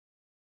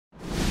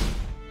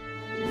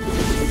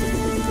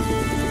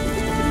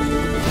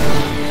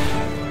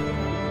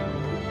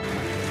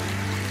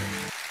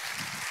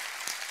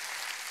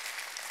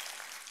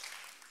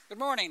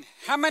morning.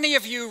 How many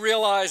of you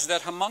realize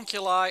that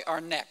homunculi are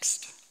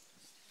next?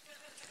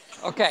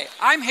 Okay,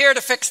 I'm here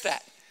to fix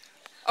that.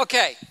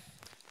 Okay,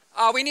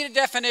 we need a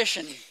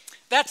definition.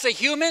 That's a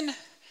human.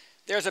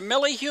 There's a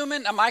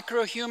millihuman, a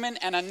microhuman,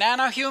 and a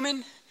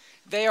nanohuman.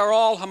 They are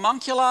all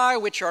homunculi,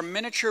 which are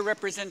miniature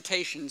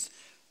representations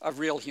of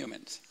real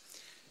humans.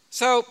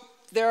 So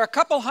there are a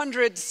couple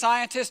hundred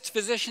scientists,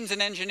 physicians,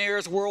 and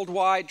engineers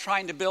worldwide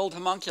trying to build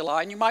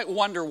homunculi, and you might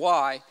wonder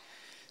why.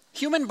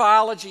 Human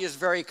biology is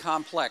very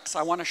complex.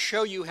 I want to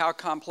show you how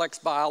complex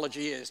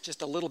biology is,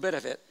 just a little bit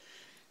of it.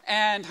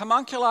 And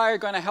homunculi are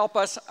going to help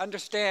us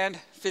understand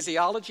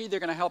physiology. They're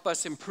going to help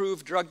us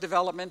improve drug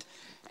development,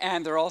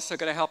 and they're also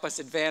going to help us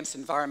advance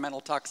environmental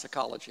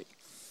toxicology.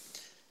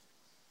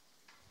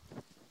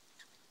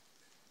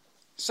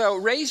 So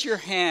raise your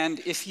hand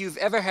if you've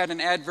ever had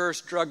an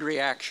adverse drug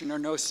reaction or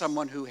know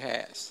someone who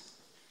has.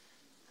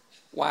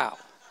 Wow.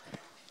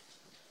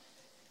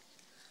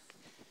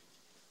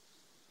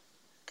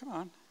 Come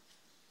on.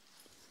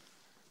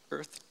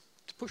 Earth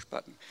to push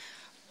button.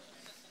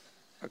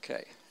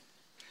 Okay.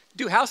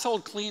 Do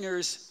household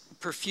cleaners,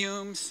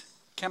 perfumes,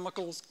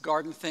 chemicals,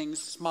 garden things,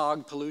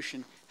 smog,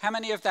 pollution, how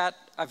many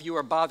of you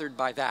are bothered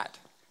by that?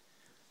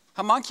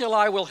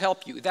 Homunculi will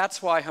help you. That's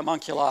why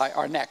homunculi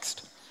are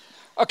next.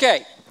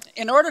 Okay,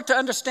 in order to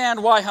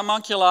understand why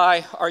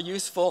homunculi are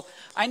useful,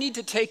 I need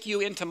to take you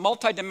into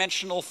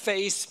multidimensional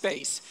phase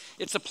space.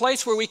 It's a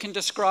place where we can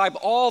describe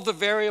all the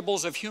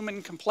variables of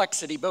human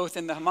complexity, both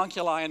in the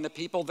homunculi and the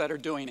people that are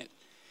doing it.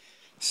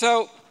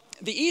 So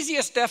the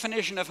easiest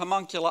definition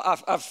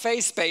of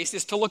phase space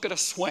is to look at a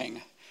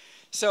swing.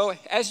 So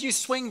as you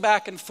swing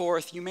back and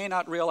forth, you may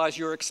not realize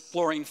you're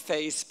exploring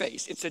phase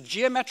space. It's a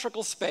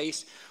geometrical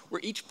space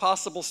where each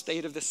possible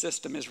state of the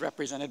system is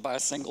represented by a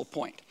single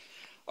point.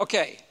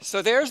 Okay,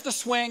 so there's the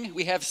swing.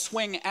 We have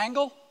swing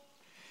angle.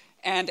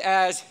 And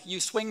as you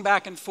swing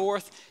back and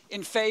forth,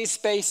 in phase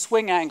space,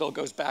 swing angle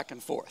goes back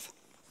and forth.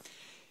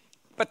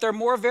 But there are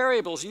more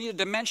variables. You need a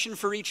dimension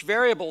for each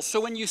variable.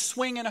 So when you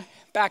swing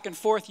back and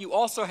forth, you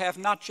also have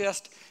not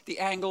just the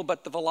angle,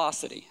 but the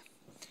velocity.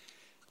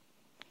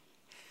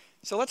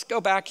 So let's go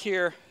back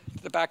here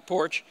to the back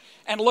porch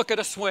and look at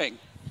a swing.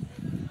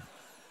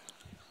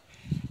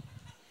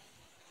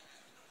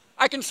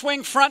 I can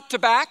swing front to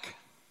back.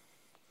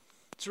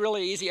 It's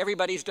really easy.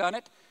 Everybody's done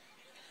it.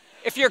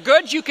 If you're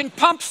good, you can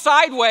pump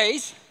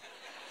sideways.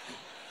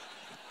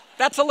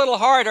 That's a little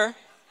harder.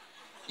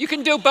 You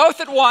can do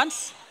both at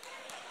once.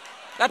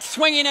 That's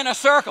swinging in a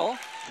circle.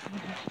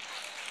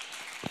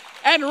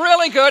 And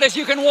really good is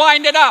you can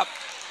wind it up.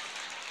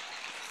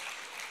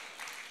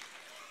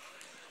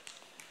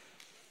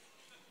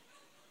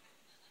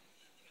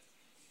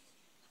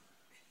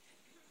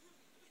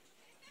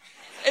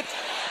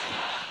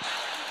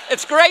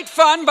 It's great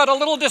fun, but a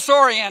little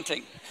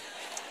disorienting.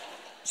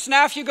 So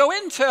now if you go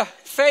into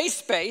phase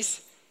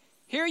space,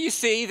 here you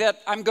see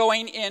that I'm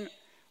going in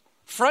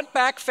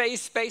front-back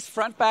phase space,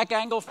 front-back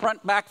angle,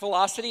 front-back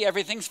velocity,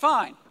 everything's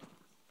fine.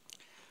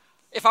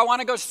 If I want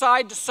to go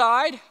side to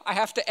side, I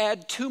have to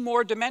add two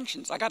more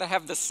dimensions. I got to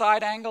have the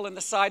side angle and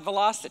the side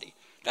velocity.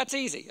 That's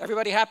easy.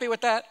 Everybody happy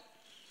with that?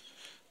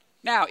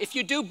 Now, if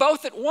you do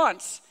both at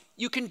once,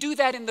 you can do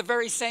that in the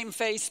very same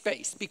phase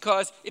space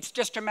because it's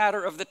just a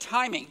matter of the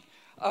timing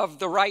of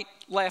the right,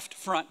 left,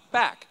 front,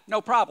 back.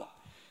 No problem.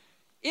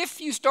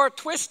 If you start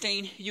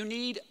twisting, you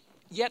need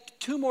yet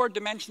two more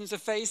dimensions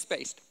of phase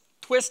space,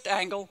 twist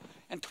angle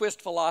and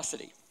twist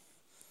velocity.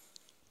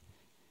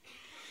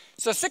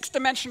 So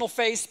six-dimensional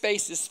phase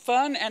space is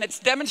fun, and it's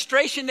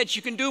demonstration that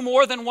you can do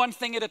more than one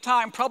thing at a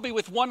time, probably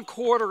with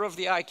 1/4 of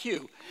the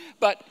IQ.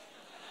 But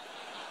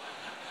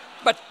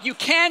you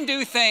can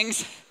do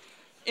things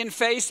in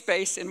phase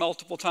space in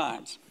multiple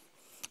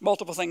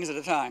things at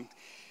a time.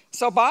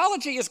 So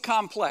biology is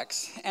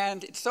complex,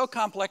 and it's so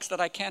complex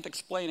that I can't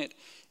explain it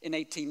in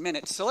 18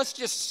 minutes. So let's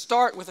just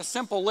start with a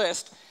simple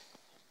list.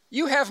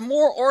 You have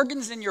more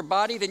organs in your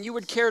body than you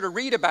would care to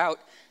read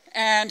about,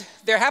 and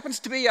there happens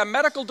to be a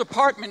medical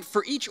department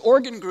for each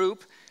organ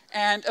group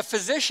and a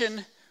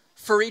physician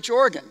for each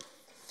organ.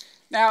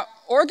 Now,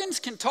 organs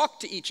can talk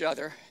to each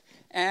other,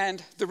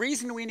 and the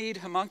reason we need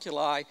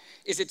homunculi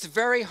is it's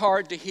very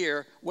hard to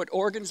hear what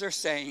organs are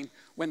saying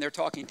when they're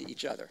talking to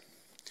each other.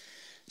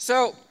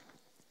 So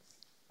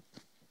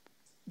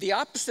the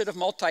opposite of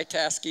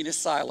multitasking is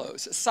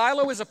silos. A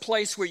silo is a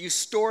place where you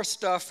store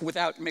stuff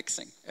without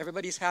mixing.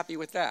 Everybody's happy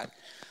with that.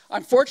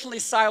 Unfortunately,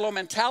 silo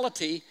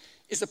mentality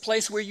is a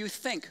place where you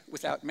think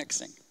without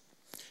mixing.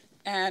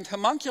 And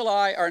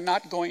homunculi are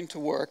not going to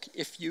work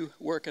if you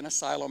work in a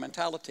silo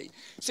mentality.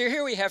 So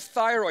here we have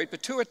thyroid,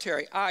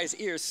 pituitary, eyes,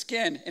 ears,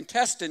 skin,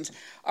 intestines.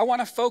 I want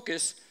to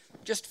focus,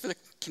 just for the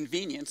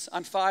convenience,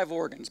 on 5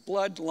 organs: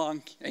 blood,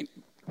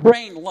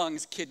 brain,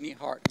 lungs, kidney,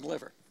 heart, and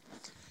liver.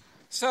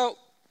 So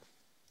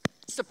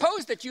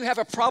suppose that you have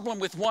a problem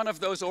with one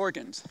of those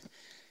organs.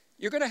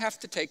 You're going to have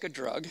to take a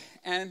drug,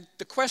 and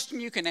the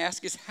question you can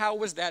ask is, how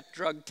was that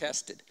drug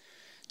tested?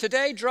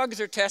 Today, drugs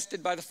are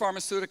tested by the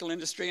pharmaceutical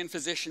industry and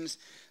physicians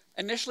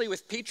initially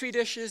with petri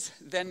dishes,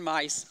 then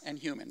mice and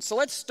humans. So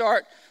let's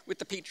start with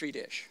the petri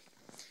dish.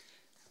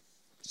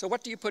 So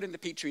what do you put in the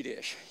petri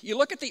dish? You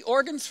look at the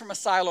organs from a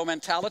silo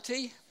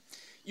mentality,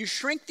 you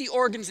shrink the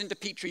organs into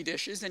petri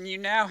dishes, and you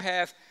now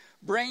have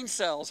brain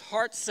cells,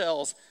 heart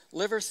cells,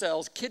 liver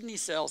cells, kidney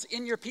cells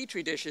in your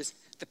petri dishes.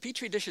 The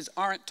petri dishes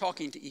aren't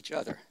talking to each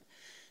other.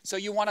 So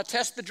you want to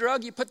test the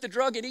drug, you put the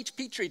drug in each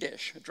petri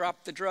dish.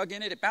 Drop the drug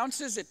in it, it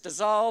bounces, it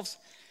dissolves,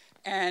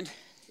 and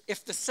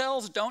if the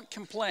cells don't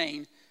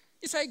complain,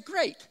 you say,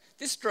 great,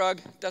 this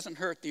drug doesn't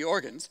hurt the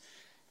organs,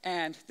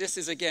 and this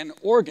is, again,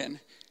 organ,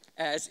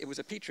 as it was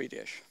a petri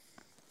dish.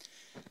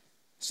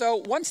 So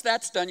once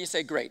that's done, you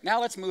say, great, now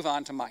let's move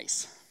on to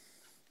mice.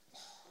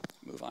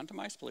 Move on to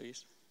mice,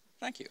 please.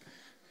 Thank you.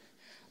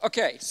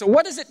 Okay, so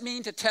what does it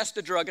mean to test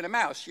a drug in a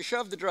mouse? You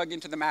shove the drug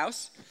into the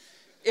mouse.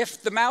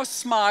 If the mouse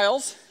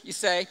smiles, you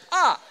say,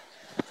 ah.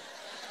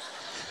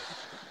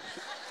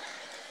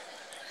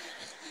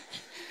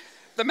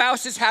 The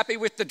mouse is happy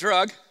with the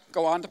drug,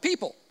 go on to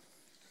people.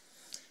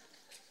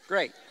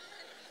 Great.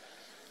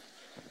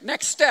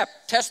 Next step,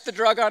 test the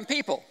drug on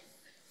people.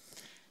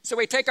 So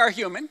we take our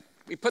human,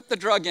 we put the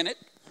drug in it,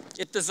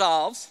 it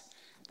dissolves,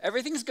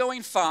 everything's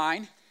going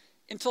fine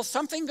until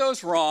something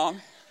goes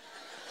wrong,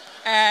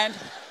 and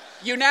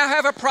you now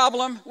have a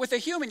problem with a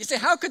human. You say,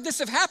 how could this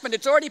have happened?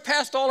 It's already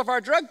passed all of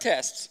our drug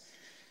tests.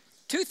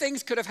 Two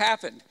things could have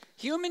happened.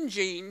 Human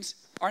genes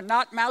are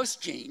not mouse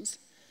genes,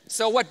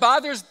 so what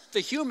bothers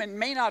the human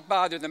may not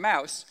bother the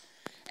mouse.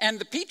 And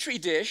the petri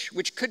dish,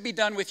 which could be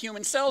done with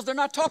human cells, they're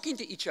not talking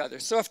to each other.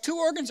 So if two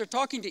organs are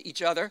talking to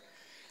each other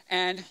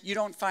and you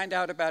don't find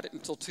out about it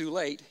until too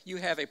late, you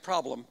have a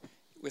problem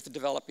with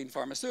developing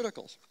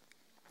pharmaceuticals.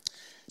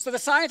 So the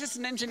scientists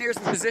and engineers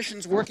and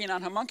physicians working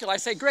on homunculi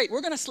say, great,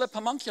 we're going to slip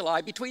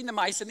homunculi between the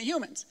mice and the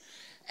humans.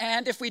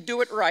 And if we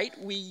do it right,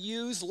 we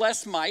use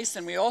less mice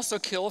and we also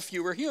kill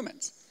fewer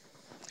humans.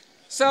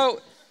 So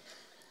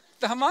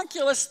the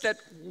homunculi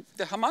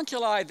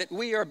that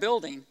we are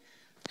building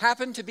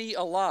happen to be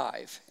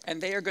alive, and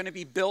they are going to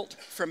be built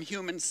from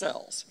human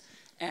cells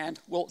and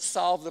will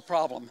solve the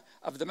problem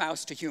of the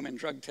mouse to human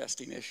drug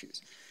testing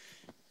issues.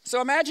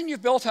 So imagine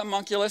you've built a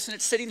homunculus and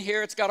it's sitting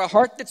here, it's got a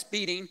heart that's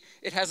beating,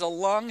 it has a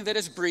lung that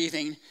is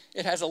breathing,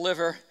 it has a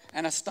liver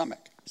and a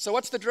stomach. So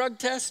what's the drug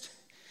test?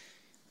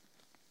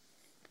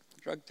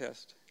 Drug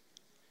test.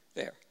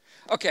 There.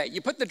 Okay,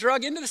 you put the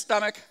drug into the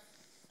stomach,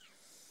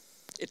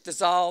 it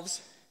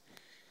dissolves.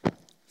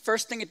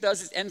 First thing it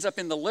does is ends up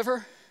in the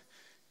liver.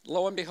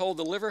 Lo and behold,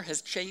 the liver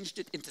has changed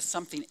it into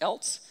something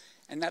else,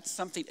 and that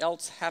something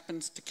else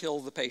happens to kill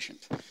the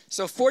patient.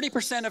 So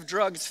 40% of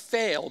drugs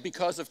fail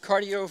because of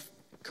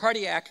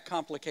cardiac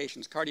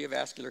complications,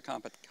 cardiovascular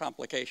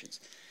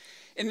complications.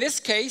 In this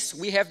case,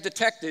 we have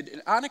detected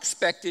an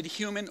unexpected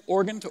human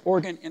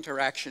organ-to-organ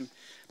interaction,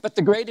 but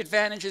the great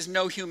advantage is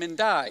no human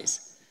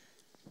dies.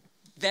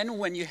 Then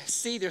when you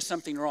see there's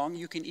something wrong,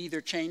 you can either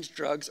change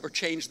drugs or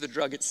change the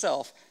drug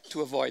itself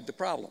to avoid the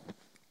problem.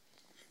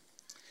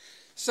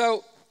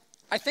 So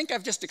I think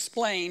I've just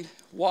explained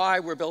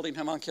why we're building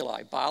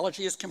homunculi.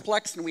 Biology is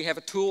complex and we have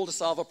a tool to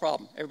solve a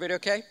problem. Everybody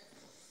okay?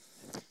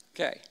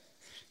 Okay.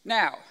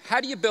 Now, how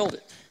do you build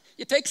it?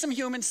 You take some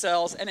human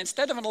cells and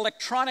instead of an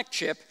electronic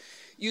chip,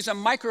 use a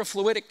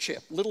microfluidic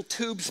chip, little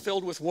tubes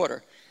filled with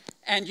water.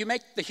 And you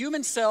make the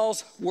human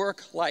cells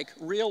work like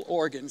real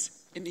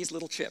organs in these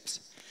little chips.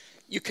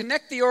 You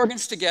connect the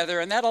organs together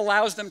and that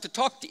allows them to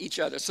talk to each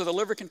other. So the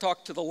liver can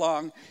talk to the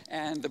lung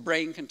and the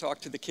brain can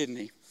talk to the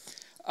kidney.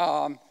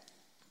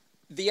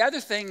 The other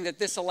thing that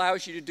this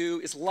allows you to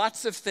do is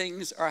lots of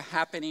things are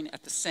happening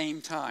at the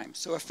same time.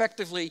 So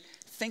effectively,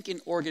 think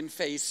in organ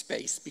phase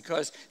space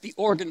because the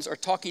organs are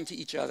talking to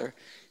each other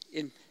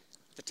in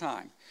the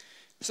time.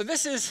 So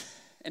this is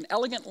an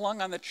elegant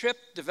lung on the chip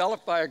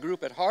developed by a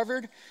group at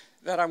Harvard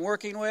that I'm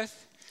working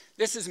with.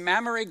 This is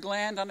mammary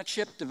gland on a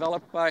chip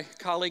developed by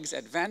colleagues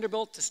at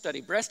Vanderbilt to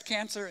study breast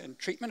cancer and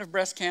treatment of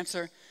breast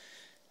cancer.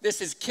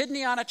 This is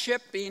kidney on a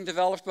chip being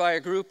developed by a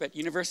group at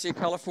University of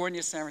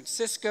California, San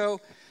Francisco,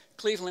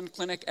 Cleveland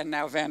Clinic, and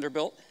now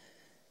Vanderbilt.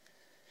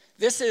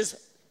 This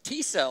is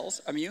T cells,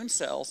 immune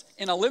cells,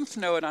 in a lymph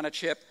node on a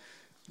chip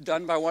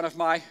done by one of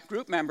my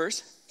group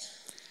members.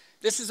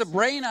 This is a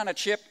brain on a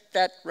chip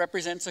that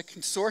represents a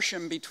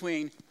consortium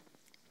between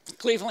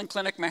Cleveland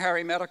Clinic,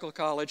 Meharry Medical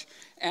College,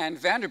 and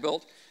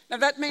Vanderbilt. Now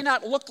that may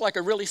not look like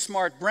a really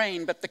smart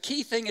brain, but the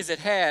key thing is it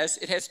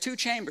has two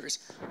chambers.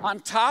 On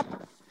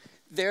top,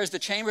 there's the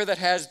chamber that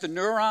has the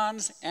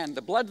neurons and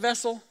the blood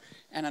vessel,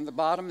 and on the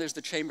bottom, there's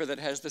the chamber that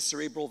has the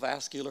cerebral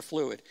vascular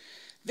fluid.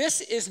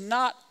 This is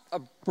not a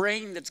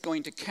brain that's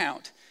going to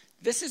count.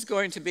 This is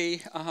going to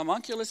be a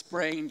homunculus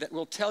brain that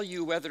will tell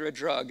you whether a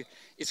drug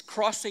is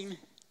crossing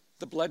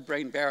the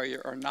blood-brain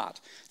barrier or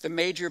not, the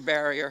major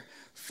barrier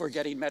for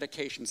getting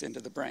medications into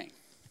the brain.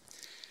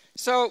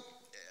 So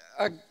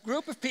a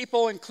group of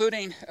people,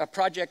 including a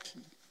project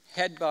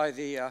head by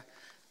the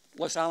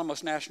Los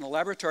Alamos National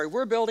Laboratory,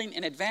 we're building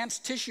an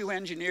advanced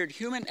tissue-engineered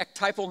human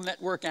ectypal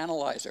network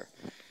analyzer.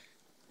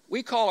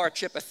 We call our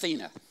chip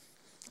Athena,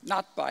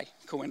 not by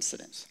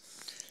coincidence.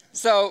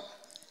 So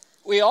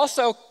we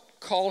also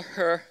call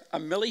her a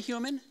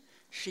milliHuman.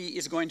 She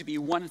is going to be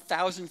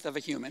 1,000th of a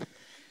human.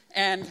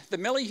 And the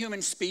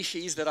milliHuman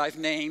species that I've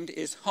named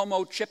is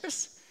Homo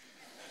chippus.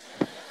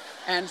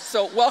 And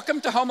so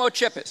welcome to Homo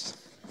chippus.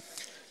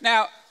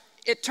 Now,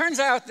 it turns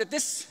out that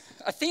this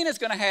Athena is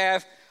going to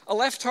have a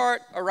left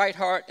heart, a right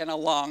heart, and a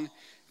lung.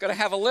 Going to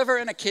have a liver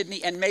and a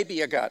kidney and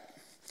maybe a gut.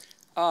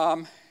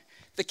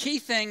 The key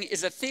thing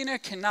is Athena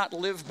cannot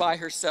live by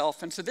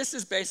herself, and so this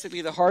is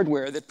basically the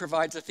hardware that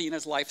provides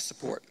Athena's life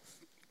support.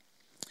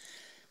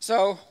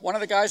 So one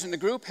of the guys in the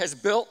group has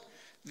built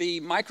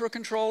the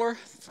microcontroller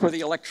for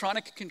the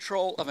electronic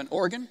control of an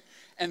organ,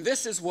 and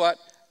this is what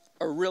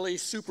a really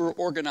super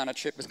organ on a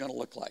chip is going to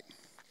look like.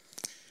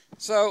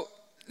 So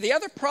the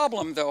other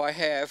problem, though, I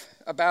have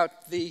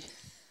about the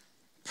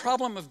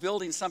problem of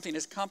building something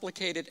as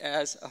complicated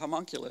as a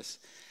homunculus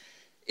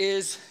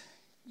is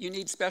you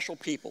need special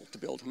people to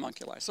build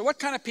homunculi. So what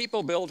kind of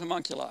people build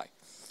homunculi?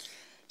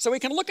 So we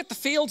can look at the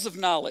fields of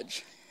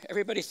knowledge.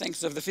 Everybody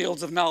thinks of the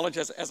fields of knowledge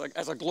as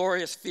a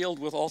glorious field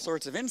with all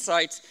sorts of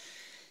insights.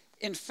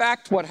 In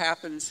fact, what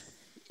happens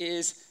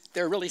is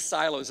they're really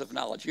silos of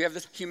knowledge. You have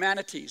the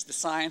humanities, the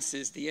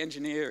sciences, the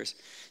engineers,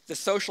 the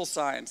social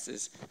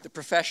sciences, the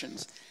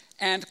professions.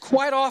 And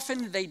quite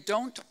often, they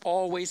don't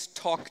always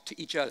talk to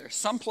each other.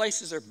 Some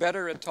places are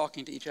better at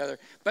talking to each other,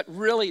 but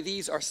really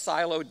these are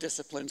silo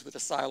disciplines with a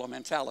silo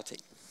mentality.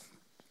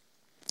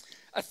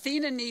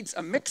 Athena needs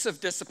a mix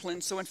of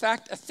disciplines, so in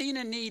fact,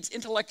 Athena needs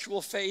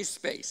intellectual phase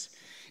space.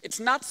 It's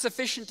not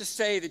sufficient to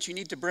say that you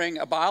need to bring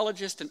a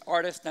biologist, an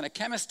artist, and a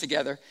chemist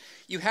together.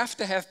 You have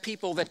to have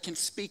people that can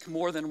speak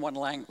more than one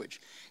language.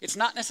 It's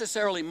not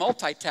necessarily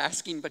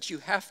multitasking, but you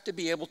have to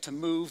be able to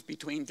move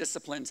between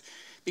disciplines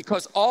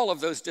because all of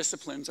those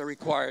disciplines are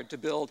required to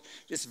build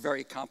this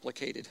very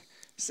complicated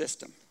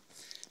system.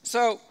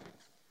 So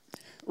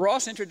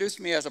Ross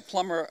introduced me as a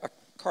plumber, a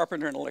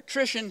carpenter, and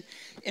electrician.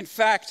 In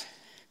fact,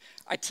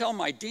 I tell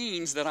my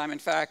deans that I'm, in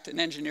fact,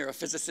 an engineer, a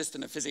physicist,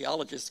 and a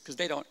physiologist because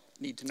they don't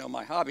need to know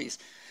my hobbies.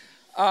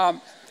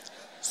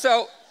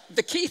 So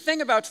the key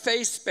thing about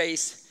phase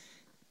space,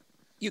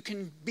 you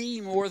can be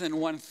more than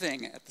one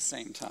thing at the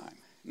same time.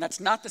 And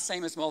that's not the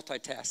same as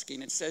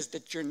multitasking. It says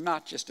that you're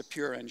not just a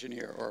pure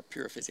engineer or a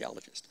pure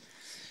physiologist.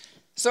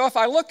 So if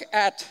I look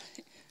at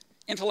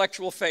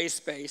intellectual phase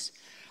space,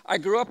 I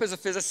grew up as a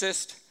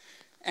physicist,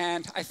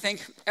 and I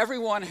think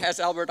everyone has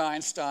Albert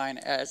Einstein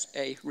as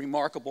a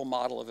remarkable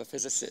model of a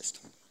physicist.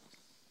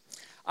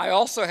 I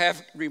also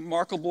have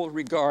remarkable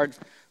regard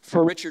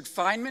for Richard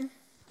Feynman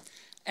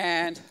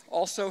and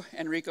also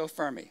Enrico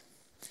Fermi.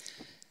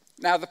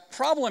 Now, the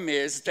problem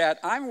is that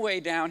I'm way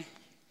down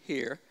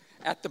here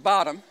at the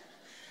bottom,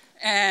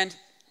 and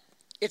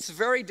it's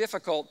very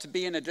difficult to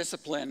be in a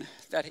discipline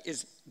that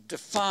is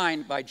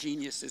defined by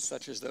geniuses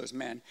such as those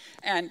men.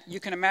 And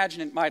you can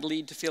imagine it might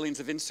lead to feelings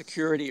of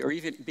insecurity or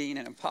even being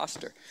an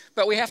imposter.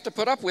 But we have to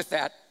put up with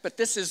that, but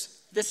this is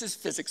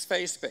physics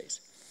phase space.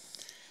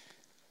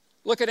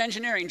 Look at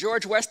engineering.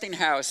 George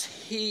Westinghouse,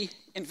 he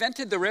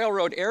invented the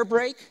railroad air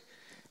brake,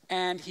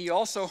 and he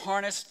also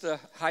harnessed the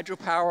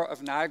hydropower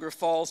of Niagara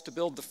Falls to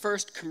build the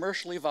first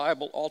commercially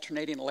viable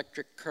alternating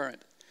electric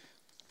current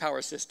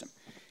power system.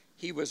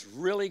 He was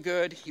really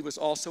good. He was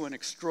also an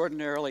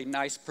extraordinarily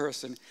nice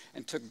person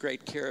and took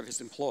great care of his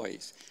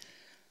employees.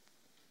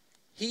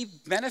 He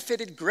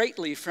benefited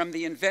greatly from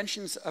the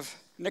inventions of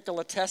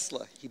Nikola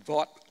Tesla. He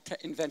bought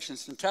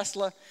inventions from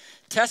Tesla.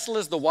 Tesla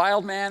is the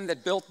wild man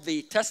that built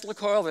the Tesla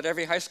coil that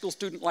every high school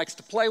student likes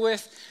to play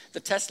with. The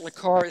Tesla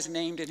car is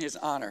named in his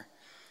honor.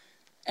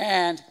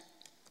 And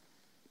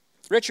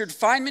Richard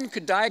Feynman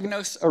could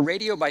diagnose a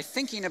radio by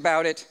thinking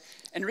about it.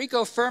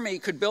 Enrico Fermi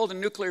could build a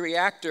nuclear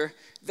reactor,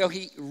 though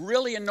he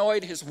really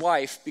annoyed his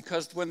wife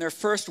because when their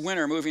first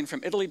winter moving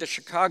from Italy to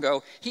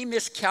Chicago, he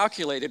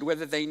miscalculated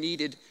whether they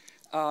needed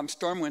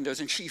storm windows,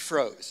 and she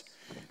froze.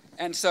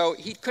 And so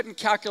he couldn't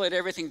calculate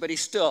everything, but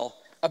he's still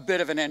a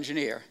bit of an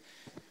engineer.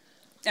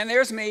 And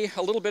there's me,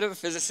 a little bit of a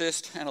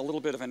physicist and a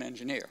little bit of an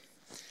engineer.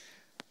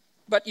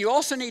 But you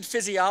also need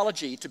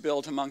physiology to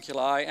build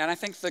homunculi, and I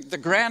think the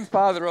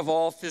grandfather of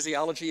all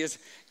physiology is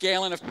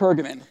Galen of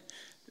Pergamon.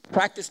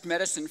 Practiced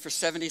medicine for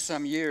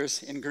 70-some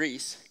years in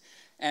Greece,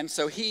 and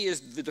so he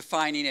is the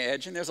defining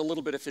edge, and there's a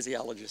little bit of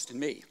physiologist in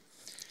me.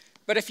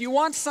 But if you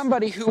want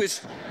somebody who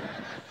is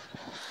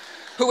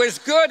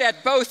good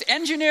at both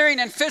engineering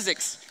and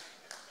physics,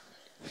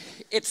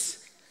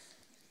 it's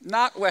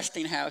not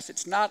Westinghouse,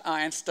 it's not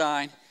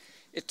Einstein.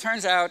 It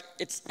turns out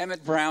it's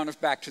Emmett Brown of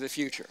Back to the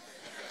Future.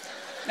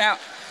 Now,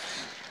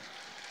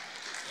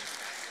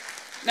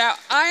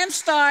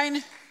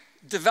 Einstein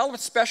developed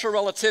special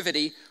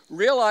relativity,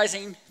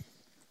 realizing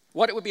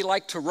what it would be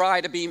like to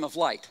ride a beam of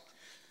light.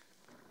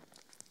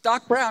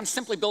 Doc Brown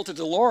simply built a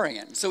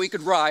DeLorean so he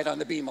could ride on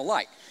the beam of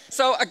light.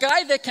 So a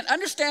guy that can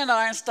understand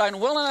Einstein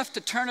well enough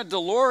to turn a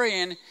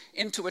DeLorean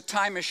into a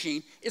time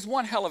machine is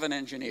one hell of an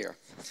engineer.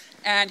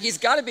 And he's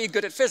got to be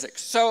good at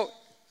physics. So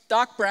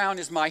Doc Brown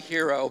is my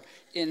hero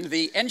in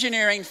the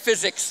engineering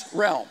physics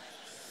realm.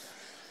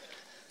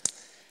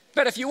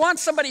 But if you want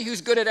somebody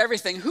who's good at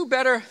everything, who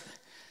better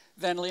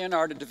than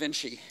Leonardo da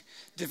Vinci?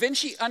 Da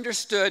Vinci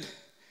understood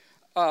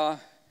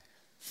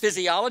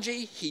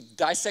physiology. He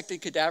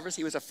dissected cadavers.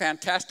 He was a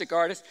fantastic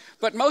artist.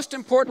 But most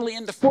importantly,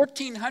 in the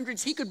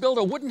 1400s, he could build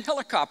a wooden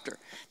helicopter.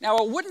 Now,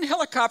 a wooden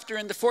helicopter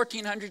in the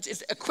 1400s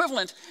is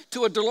equivalent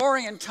to a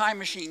DeLorean time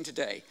machine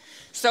today.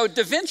 So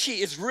Da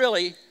Vinci is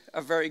really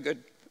a very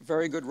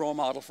good role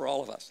model for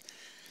all of us.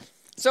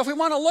 So if we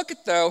want to look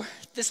at, though,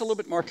 this a little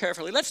bit more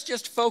carefully, let's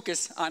just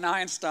focus on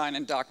Einstein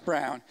and Doc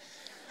Brown.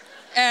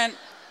 And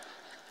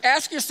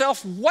ask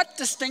yourself, what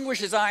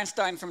distinguishes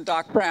Einstein from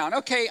Doc Brown?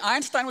 Okay,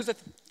 Einstein was a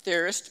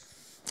theorist,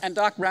 and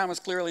Doc Brown was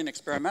clearly an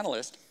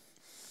experimentalist.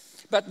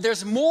 But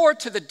there's more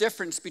to the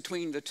difference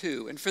between the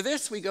two. And for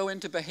this, we go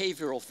into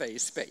behavioral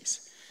phase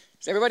space.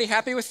 Is everybody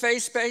happy with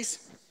phase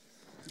space?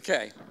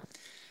 Okay.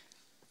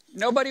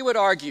 Nobody would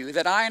argue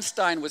that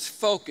Einstein was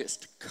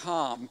focused,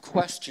 calm,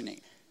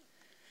 questioning.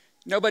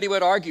 Nobody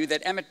would argue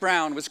that Emmett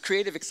Brown was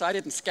creative,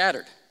 excited, and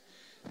scattered.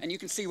 And you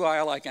can see why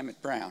I like Emmett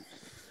Brown.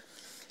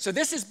 So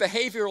this is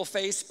behavioral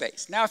phase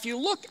space. Now, if you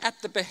look at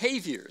the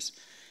behaviors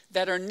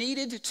that are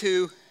needed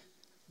to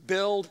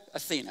build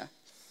Athena,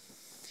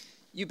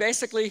 you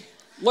basically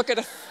look at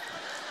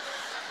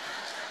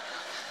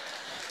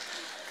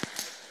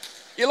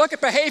you look at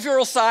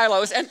behavioral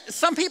silos, and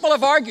some people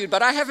have argued,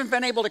 but I haven't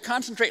been able to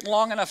concentrate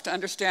long enough to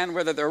understand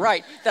whether they're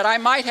right, that I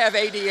might have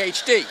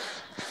ADHD.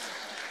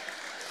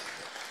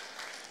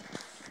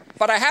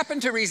 But I happen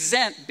to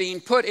resent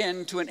being put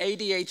into an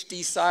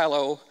ADHD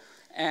silo,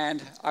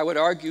 and I would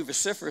argue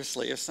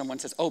vociferously if someone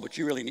says, oh, but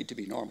you really need to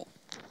be normal.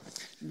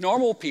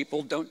 Normal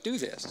people don't do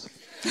this.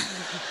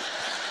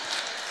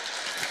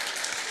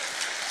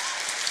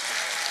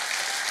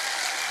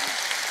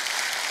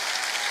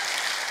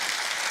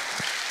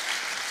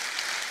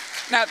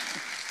 Now,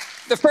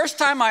 the first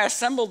time I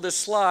assembled this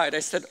slide, I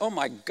said, oh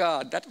my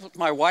God, that's what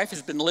my wife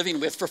has been living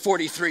with for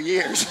 43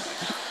 years.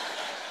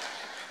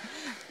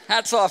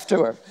 Hats off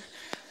to her.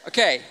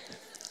 Okay.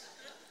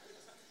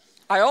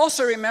 I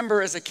also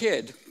remember as a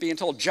kid being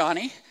told,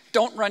 Johnny,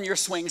 don't run your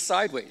swing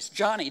sideways.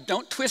 Johnny,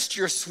 don't twist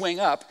your swing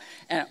up.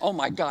 And oh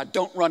my God,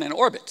 don't run in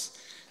orbits.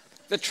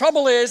 The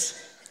trouble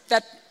is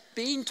that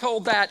being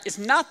told that is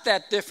not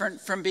that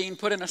different from being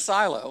put in a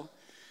silo.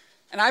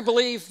 And I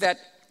believe that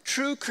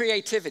true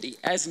creativity,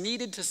 as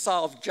needed to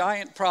solve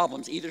giant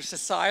problems, either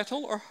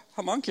societal or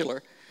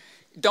homuncular,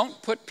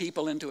 don't put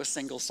people into a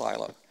single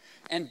silo.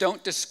 And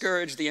don't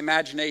discourage the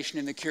imagination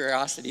and the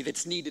curiosity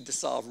that's needed to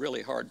solve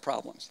really hard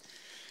problems.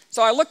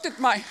 So I looked at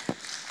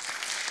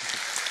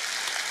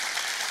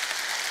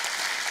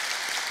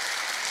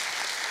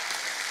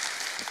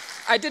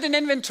I did an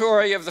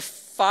inventory of the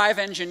 5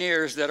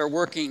 engineers that are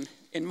working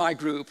in my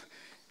group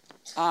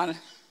on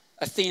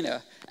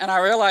Athena, and I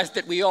realized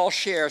that we all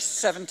share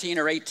 17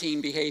 or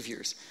 18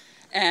 behaviors.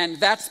 And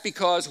that's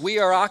because we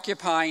are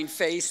occupying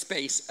phase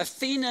space.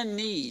 Athena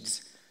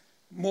needs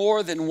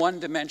more than one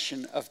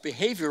dimension of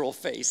behavioral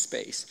phase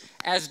space,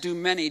 as do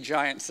many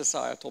giant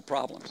societal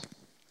problems.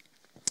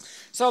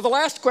 So the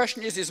last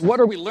question is what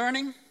are we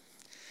learning?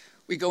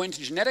 We go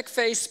into genetic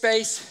phase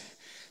space.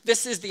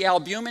 This is the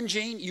albumin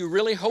gene. You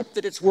really hope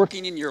that it's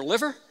working in your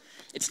liver.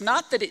 It's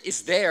not that it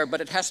is there,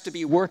 but it has to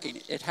be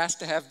working. It has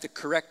to have the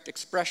correct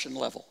expression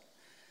level.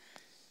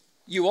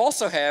 You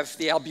also have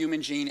the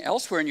albumin gene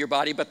elsewhere in your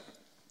body, but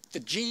the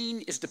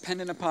gene is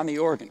dependent upon the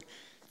organ.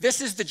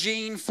 This is the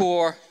gene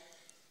for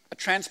a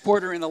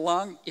transporter in the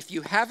lung. If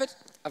you have it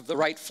of the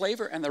right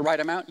flavor and the right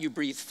amount, you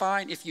breathe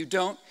fine. If you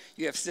don't,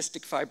 you have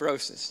cystic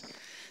fibrosis.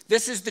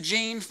 This is the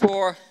gene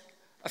for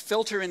a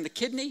filter in the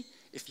kidney.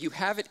 If you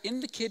have it in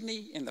the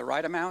kidney in the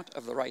right amount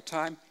of the right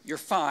time, you're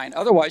fine.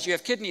 Otherwise, you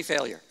have kidney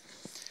failure.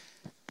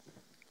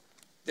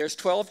 There's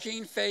 12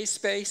 gene phase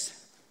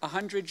space,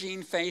 100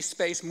 gene phase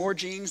space, more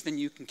genes than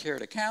you can care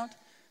to count,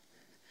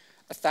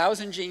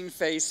 1,000 gene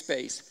phase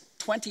space,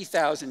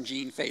 20,000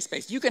 gene phase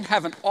space. You can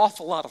have an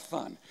awful lot of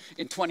fun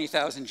in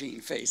 20,000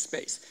 gene phase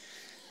space.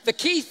 The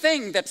key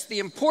thing that's the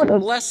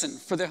important lesson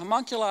for the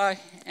homunculi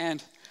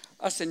and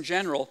us in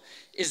general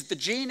is the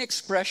gene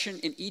expression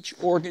in each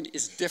organ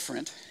is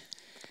different,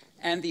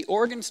 and the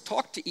organs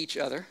talk to each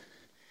other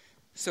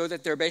so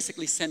that they're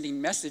basically sending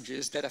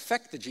messages that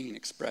affect the gene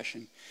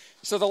expression.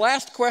 So the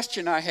last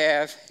question I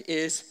have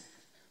is,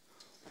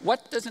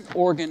 what does an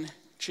organ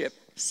chip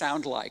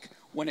sound like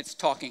when it's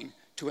talking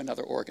to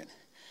another organ?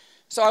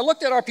 So I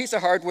looked at our piece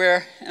of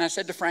hardware, and I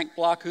said to Frank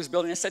Block, who's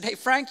building, I said, hey,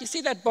 Frank, you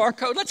see that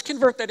barcode? Let's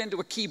convert that into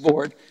a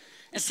keyboard.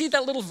 And see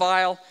that little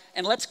vial,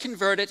 and let's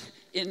convert it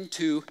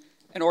into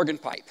an organ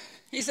pipe.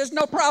 He says,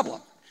 no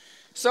problem.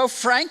 So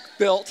Frank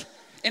built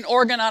an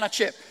organ on a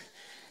chip.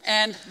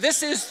 And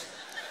this is...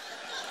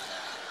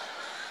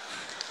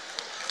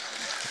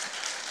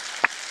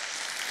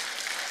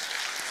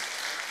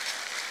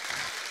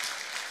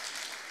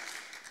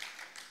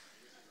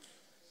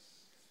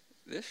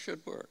 this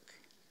should work.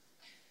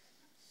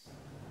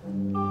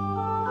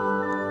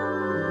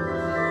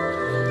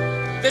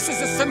 This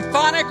is a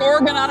symphonic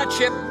organ on a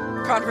chip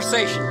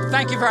conversation.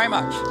 Thank you very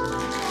much.